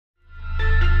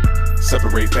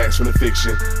Separate facts from the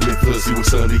fiction. Myth, see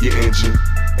what's under your engine.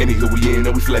 Anywho we in,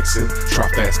 and we flexing. Try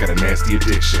fast, got a nasty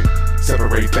addiction.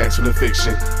 Separate facts from the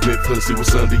fiction. Myth, see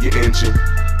what's under your engine.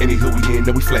 Anywho we in,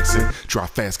 and we flexing. Try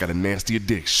fast, got a nasty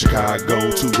addiction.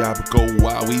 Chicago to Yabuco,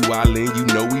 while we wildin', you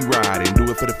know we riding.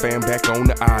 Do it for the fam back on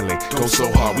the island. Go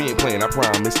so hard, we ain't playing, I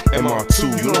promise.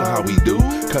 MR2, you know how we do.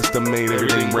 Custom made,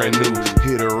 everything brand new.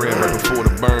 Hit a red right before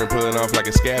the burn, pulling off like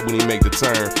a scab when he make the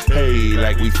turn. Hey,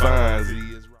 like we fine.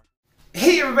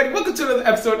 Hey everybody, welcome to another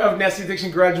episode of Nasty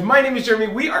Addiction Garage. My name is Jeremy.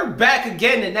 We are back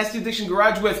again at Nasty Addiction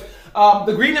Garage with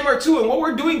the green MR2, and what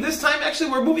we're doing this time, actually,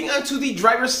 we're moving on to the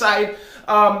driver's side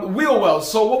wheel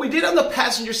wells. So what we did on the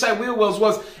passenger side wheel wells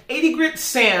was 80 grit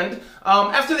sand.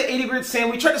 After the 80 grit sand,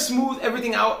 we try to smooth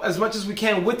everything out as much as we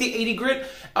can with the 80 grit.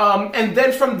 And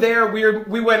then from there,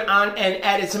 we went on and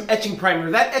added some etching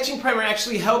primer. That etching primer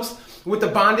actually helps with the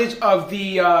bondage of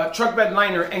the truck bed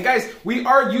liner. And guys, we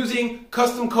are using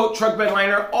custom coat truck bed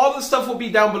liner. All the stuff will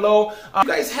be down below. If you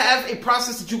guys have a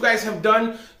process that you guys have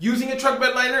done using a truck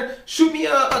bed liner, shoot me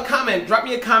a comment, drop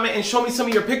me a comment and show me some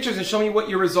of your pictures and show me what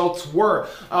your results were.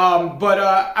 I'm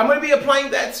gonna be applying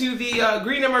that to the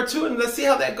green MR2 and let's see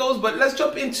how that goes. But let's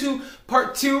jump into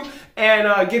part 2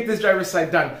 and get this driver's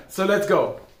side done. So let's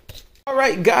go.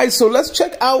 Alright guys, so let's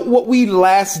check out what we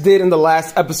last did in the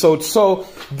last episode. So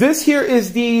this here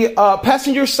is the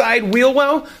passenger side wheel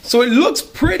well. So it looks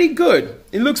pretty good.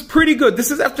 It looks pretty good.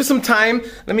 This is after some time.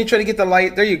 Let me try to get the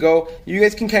light. There you go. You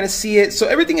guys can kind of see it. So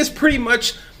everything is pretty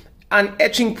much on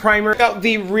etching primer. Out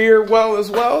the rear well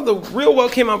as well. The rear well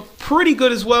came out pretty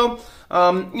good as well.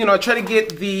 You know, I try to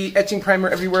get the etching primer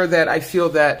everywhere that I feel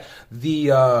that the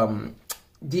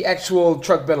actual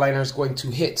truck bed liner is going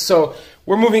to hit. So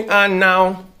we're moving on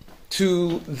now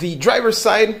to the driver's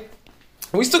side.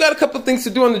 We still got a couple things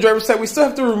to do on the driver's side. We still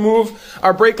have to remove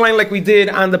our brake line like we did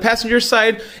on the passenger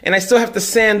side, and I still have to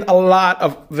sand a lot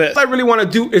of this. What I really want to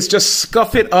do is just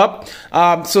scuff it up,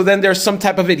 so then there's some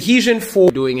type of adhesion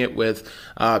for doing it with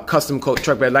custom coat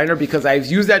truck bed liner, because I've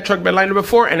used that truck bed liner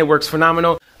before and it works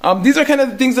phenomenal. These are kind of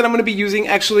the things that I'm going to be using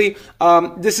actually.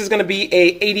 This is going to be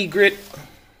a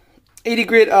 80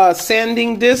 grit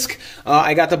sanding disc.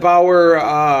 I got the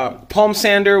Bauer palm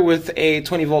sander with a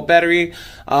 20 volt battery.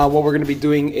 What we're going to be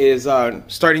doing is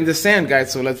starting to sand,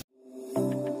 guys. So let's.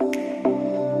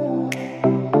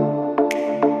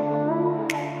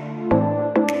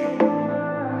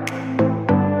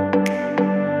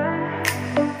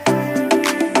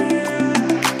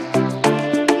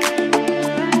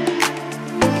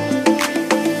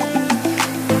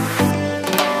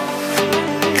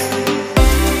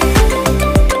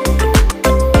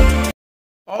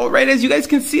 Alright, as you guys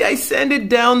can see, I sanded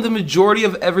down the majority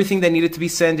of everything that needed to be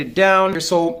sanded down.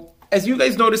 So, as you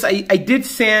guys notice, I did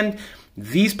sand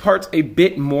these parts a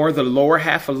bit more, the lower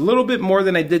half, a little bit more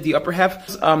than I did the upper half.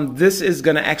 This is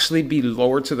going to actually be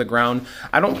lower to the ground.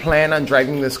 I don't plan on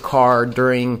driving this car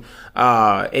during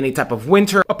any type of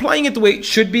winter. Applying it the way it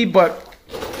should be, but,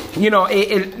 you know,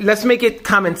 let's make it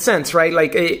common sense, right?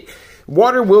 Like,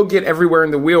 water will get everywhere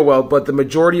in the wheel well, but the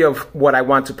majority of what I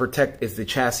want to protect is the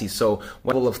chassis. So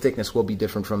level of thickness will be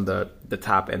different from the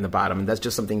top and the bottom. And that's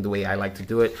just something the way I like to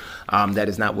do it. That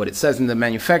is not what it says in the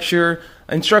manufacturer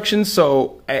instructions.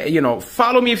 So, you know,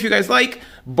 follow me if you guys like,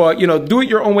 but, you know, do it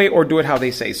your own way or do it how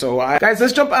they say. So, guys,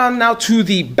 let's jump on now to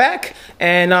the back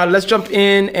and let's jump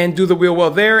in and do the wheel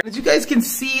well there. As you guys can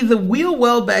see, the wheel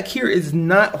well back here is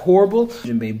not horrible,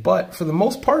 but for the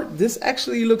most part, this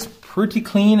actually looks pretty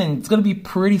clean and it's going to be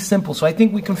pretty simple. So I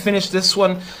think we can finish this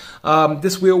one,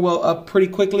 this wheel well up pretty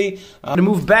quickly. I'm going to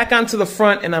move back onto the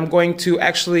front and I'm going to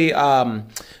actually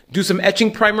do some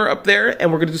etching primer up there,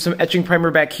 and we're going to do some etching primer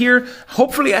back here.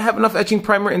 Hopefully I have enough etching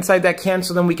primer inside that can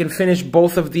so then we can finish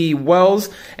both of the wells,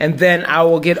 and then I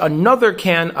will get another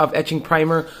can of etching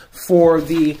primer for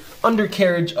the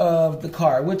undercarriage of the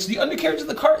car, which the undercarriage of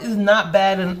the car is not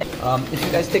bad. And if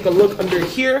you guys take a look under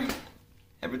here,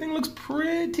 everything looks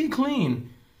pretty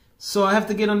clean. So I have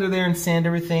to get under there and sand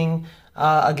everything.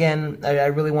 Again, I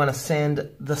really want to sand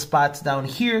the spots down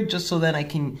here just so that I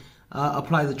can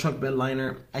apply the truck bed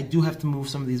liner. I do have to move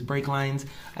some of these brake lines.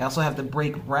 I also have the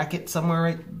brake bracket somewhere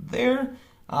right there.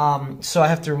 So I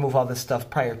have to remove all this stuff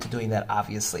prior to doing that,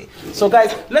 obviously. So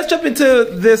guys, let's jump into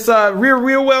this rear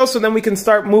wheel well so then we can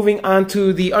start moving on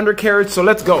to the undercarriage. So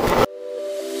let's go.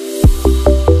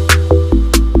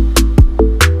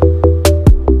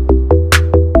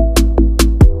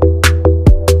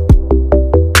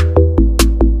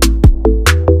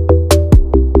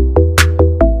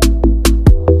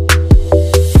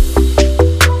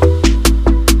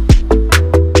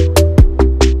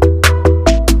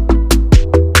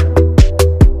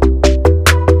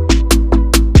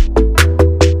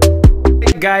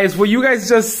 guys, what you guys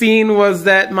just seen was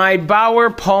that my Bauer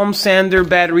palm sander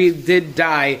battery did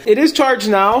die. It is charged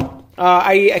now.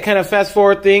 I kind of fast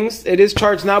forward things. It is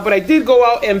charged now, but I did go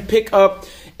out and pick up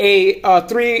a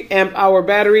 3 amp hour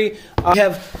battery. I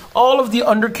have all of the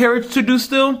undercarriage to do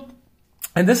still.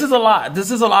 And this is a lot.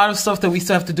 This is a lot of stuff that we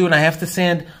still have to do, and I have to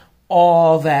sand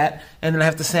all that, and then I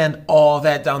have to sand all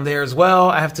that down there as well.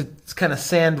 I have to kind of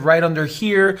sand right under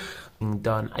here.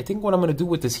 Done. I think what I'm going to do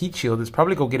with this heat shield is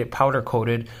probably go get it powder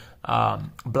coated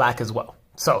black as well.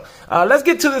 So let's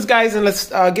get to this, guys, and let's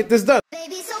get this done.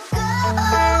 Baby, so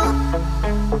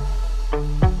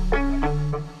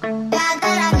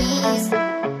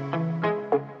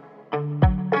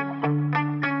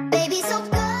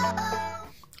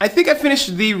I think I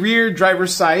finished the rear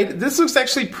driver's side. This looks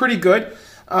actually pretty good.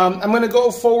 I'm gonna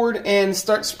go forward and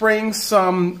start spraying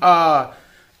some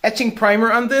etching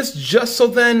primer on this, just so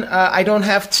then I don't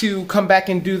have to come back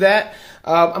and do that.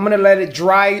 I'm gonna let it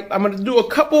dry. I'm gonna do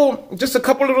just a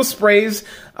couple little sprays,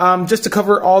 just to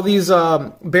cover all these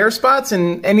bare spots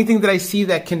and anything that I see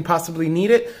that can possibly need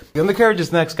it. The undercarriage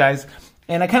is next, guys.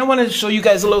 And I kind of want to show you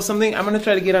guys a little something. I'm gonna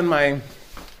try to get on my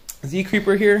Z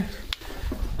Creeper here.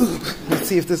 Let's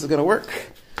see if this is gonna work.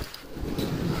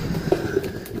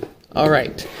 All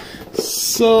right,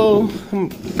 so I'm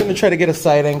gonna try to get a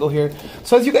side angle here.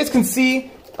 So as you guys can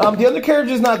see, the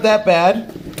undercarriage is not that bad.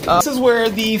 This is where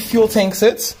the fuel tank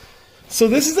sits. So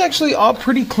this is actually all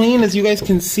pretty clean, as you guys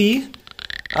can see.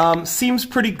 Seems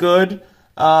pretty good.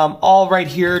 All right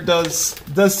here does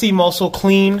seem also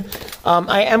clean.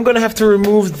 I am gonna have to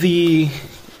remove the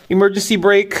emergency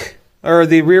brake or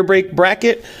the rear brake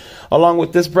bracket, along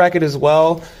with this bracket as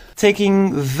well.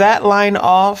 Taking that line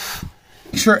off,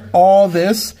 make sure all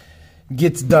this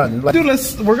gets done. Dude,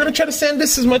 we're gonna try to sand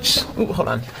this as much, hold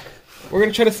on. We're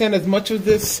gonna try to sand as much of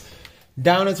this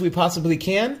down as we possibly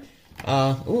can.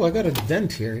 Oh, I got a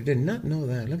dent here. I did not know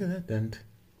that. Look at that dent.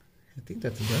 I think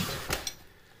that's a dent.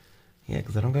 Yeah,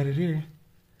 because I don't got it here.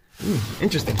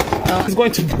 Interesting. It's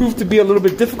going to prove to be a little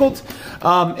bit difficult,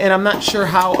 and I'm not sure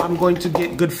how I'm going to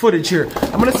get good footage here.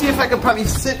 I'm going to see if I can probably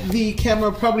sit the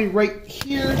camera probably right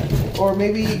here, or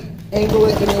maybe angle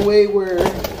it in a way where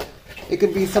it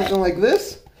could be something like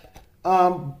this.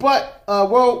 But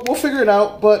we'll figure it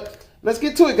out. But let's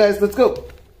get to it, guys. Let's go.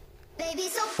 Baby,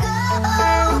 so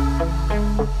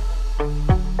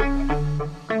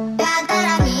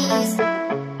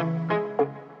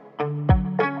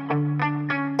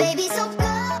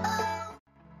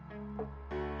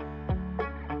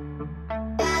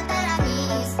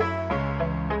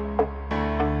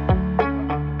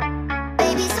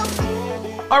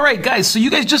Alright guys, so you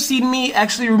guys just seen me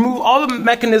actually remove all the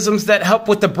mechanisms that help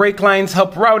with the brake lines,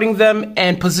 help routing them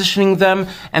and positioning them.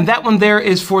 And that one there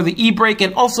is for the e-brake,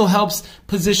 and also helps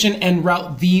position and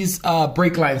route these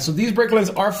brake lines. So these brake lines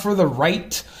are for the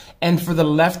right and for the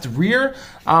left rear.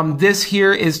 This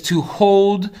here is to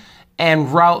hold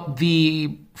and route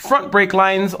the front brake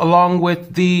lines along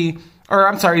with the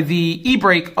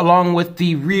e-brake along with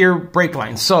the rear brake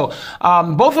lines. So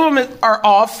both of them are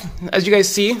off, as you guys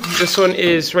see. This one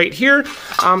is right here.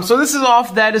 So this is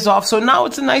off, that is off. So now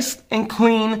it's a nice and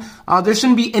clean. There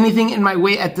shouldn't be anything in my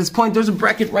way at this point. There's a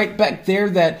bracket right back there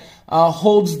that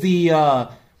holds the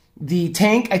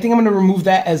tank. I think I'm gonna remove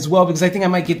that as well, because I think I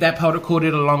might get that powder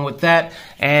coated along with that,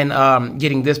 and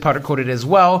getting this powder coated as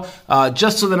well,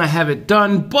 just so that I have it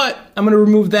done. But I'm gonna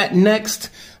remove that next.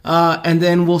 And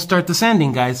then we'll start the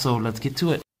sanding, guys, so let's get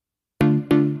to it.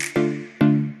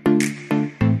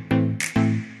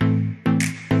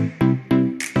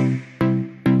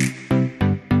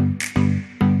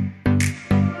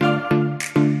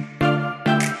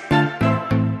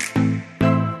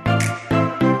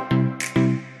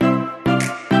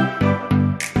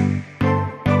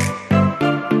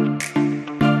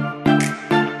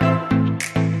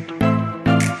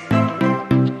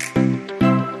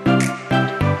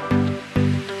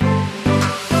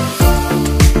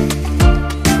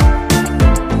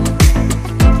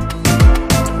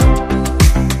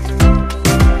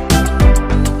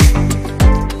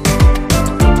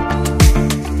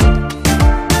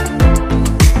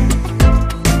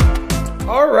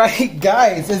 Alright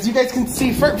guys, as you guys can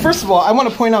see, first of all, I want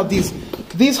to point out these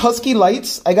Husky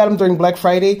lights. I got them during Black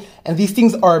Friday, and these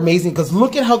things are amazing because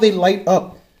look at how they light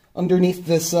up underneath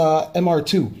this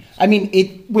MR2. I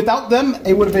mean, without them,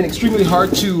 it would have been extremely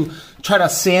hard to try to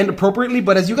sand appropriately,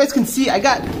 but as you guys can see,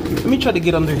 let me try to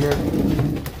get under here.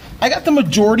 I got the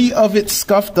majority of it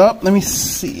scuffed up. Let me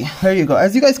see. There you go.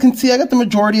 As you guys can see, I got the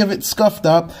majority of it scuffed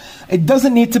up. It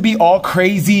doesn't need to be all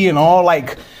crazy and all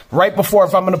like right before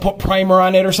if I'm going to put primer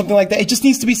on it or something like that. It just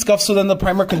needs to be scuffed so then the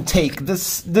primer can take.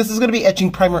 This is going to be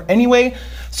etching primer anyway,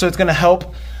 so it's going to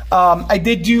help. I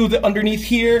did do the underneath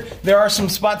here. There are some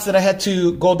spots that I had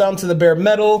to go down to the bare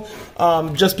metal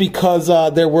just because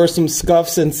there were some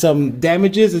scuffs and some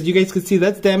damages. As you guys can see,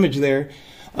 that's damage there.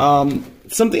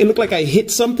 It looked like I hit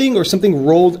something or something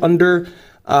rolled under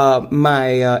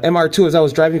my MR2 as I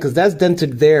was driving, because that's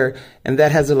dented there and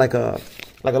that has like a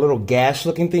little gash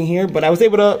looking thing here. But I was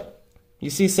able to, you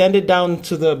see, sand it down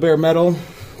to the bare metal.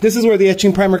 This is where the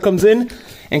etching primer comes in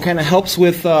and kind of helps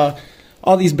with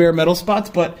all these bare metal spots.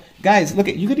 But guys, look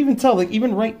at, you could even tell, like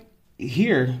even right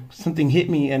here, something hit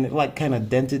me and it like kind of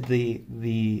dented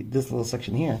this little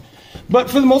section here. But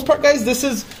for the most part, guys, this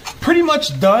is pretty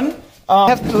much done.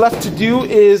 Left to do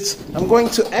is I'm going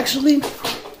to actually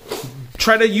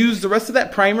try to use the rest of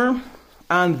that primer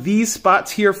on these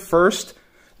spots here first,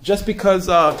 just because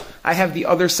I have the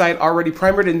other side already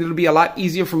primered, and it'll be a lot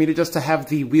easier for me to just have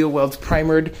the wheel welds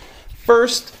primered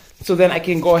first, so then I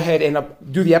can go ahead and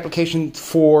do the application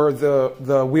for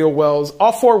the wheel welds,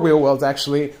 all 4 wheel welds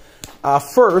actually,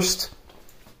 first,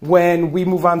 when we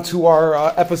move on to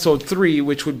our episode 3,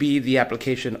 which would be the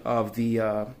application of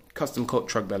the custom coat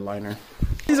truck bed liner.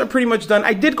 These are pretty much done.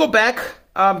 I did go back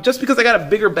just because I got a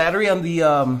bigger battery on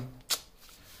the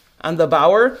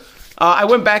bower. I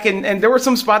went back and there were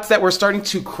some spots that were starting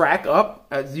to crack up,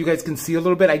 as you guys can see a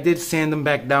little bit. I did sand them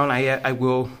back down. I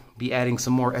will be adding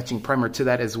some more etching primer to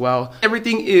that as well.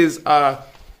 Everything is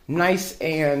nice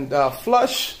and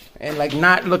flush and like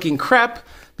not looking crap,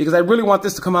 because I really want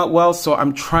this to come out well, so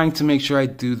I'm trying to make sure I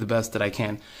do the best that I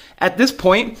can. At this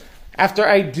point, after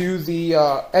I do the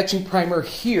etching primer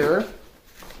here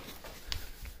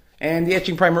and the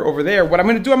etching primer over there, what I'm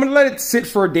going to do, I'm going to let it sit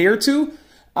for a day or two.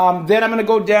 Then I'm going to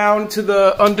go down to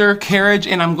the undercarriage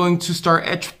and I'm going to start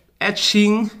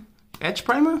etching. And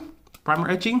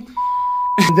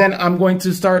then I'm going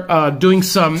to start doing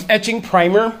some etching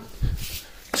primer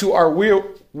to our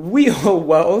wheel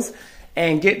wells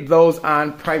and get those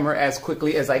on primer as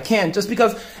quickly as I can, just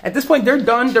because at this point they're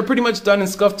done. They're pretty much done and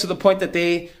scuffed to the point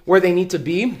that where they need to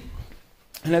be.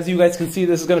 And as you guys can see,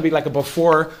 this is going to be like a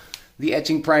before the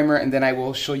etching primer, and then I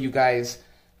will show you guys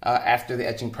after the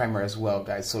etching primer as well,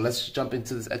 guys. So let's jump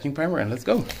into this etching primer and let's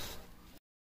go.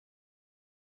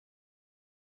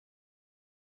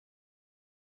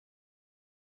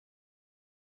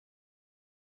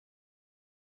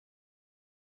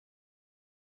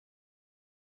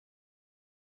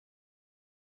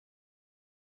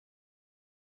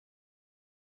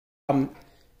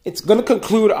 It's going to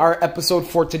conclude our episode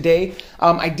for today.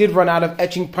 I did run out of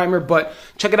etching primer, but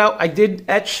check it out. I did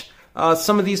etch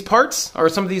some of these parts, or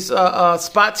some of these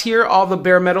spots here, all the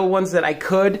bare metal ones that I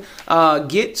could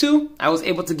get to. I was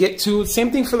able to get to.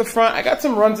 Same thing for the front. I got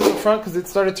some runs in the front because it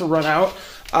started to run out.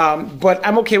 But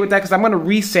I'm okay with that because I'm going to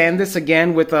resand this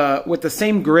again with the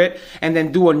same grit and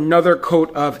then do another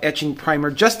coat of etching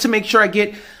primer just to make sure I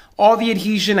get all the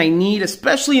adhesion I need,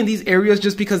 especially in these areas,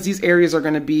 just because these areas are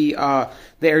going to be the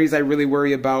areas I really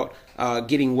worry about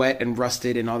getting wet and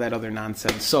rusted and all that other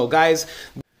nonsense. So guys,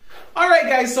 all right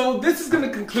guys, so this is going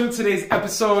to conclude today's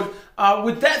episode.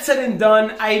 With that said and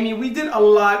done, I mean, we did a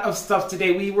lot of stuff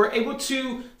today. We were able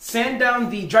to sand down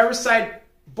the driver's side,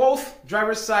 both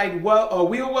driver's side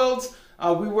wheel welds.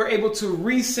 We were able to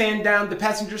re-sand down the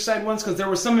passenger side ones because there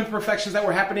were some imperfections that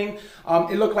were happening.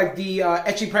 It looked like the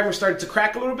etching primer started to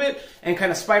crack a little bit and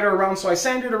kind of spider around, so I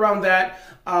sanded around that.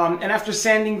 And after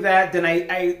sanding that, then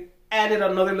I added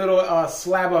another little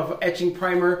slab of etching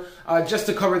primer just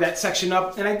to cover that section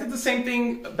up. And I did the same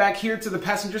thing back here to the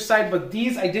passenger side, but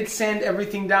these I did sand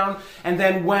everything down and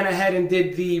then went ahead and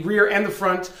did the rear and the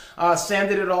front,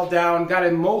 sanded it all down, got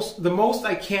in the most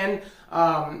I can.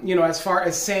 You know, as far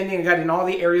as sanding, I got in all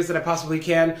the areas that I possibly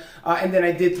can, and then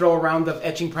I did throw a round of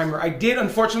etching primer. I did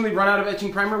unfortunately run out of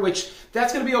etching primer, which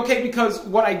that's going to be okay because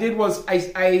what I did was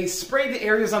I sprayed the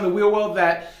areas on the wheel well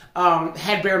that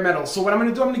had bare metal. So what I'm going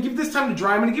to do, I'm going to give this time to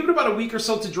dry. I'm going to give it about a week or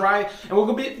so to dry, and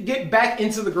we'll get back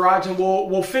into the garage and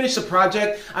we'll finish the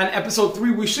project on episode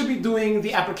 3. We should be doing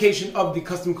the application of the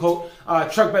custom coat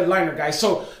truck bed liner, guys.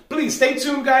 So please stay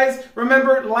tuned, guys.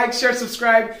 Remember, like, share,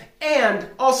 subscribe. And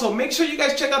also, make sure you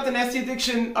guys check out the Nasty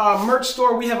Addiction merch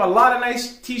store. We have a lot of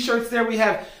nice t-shirts there. We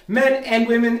have men and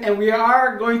women, and we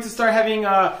are going to start having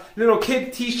little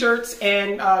kid t-shirts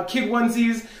and kid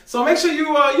onesies. So make sure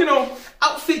you,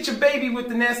 outfit your baby with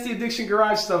the Nasty Addiction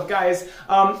Garage stuff, guys.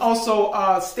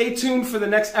 Also, stay tuned for the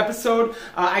next episode.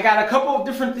 I got a couple of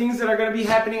different things that are going to be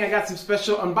happening. I got some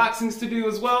special unboxings to do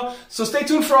as well. So stay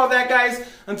tuned for all that, guys.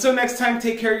 Until next time,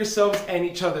 take care of yourselves and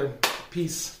each other.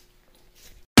 Peace.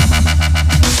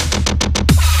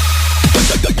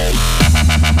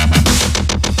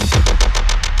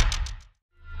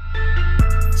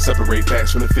 Separate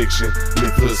facts from the fiction.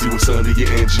 Live hood, see what's under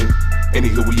your engine. Any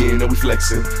hood we in, are we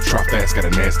flexing? Drop fast, got a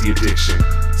nasty addiction.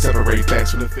 Separate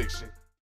facts from the fiction.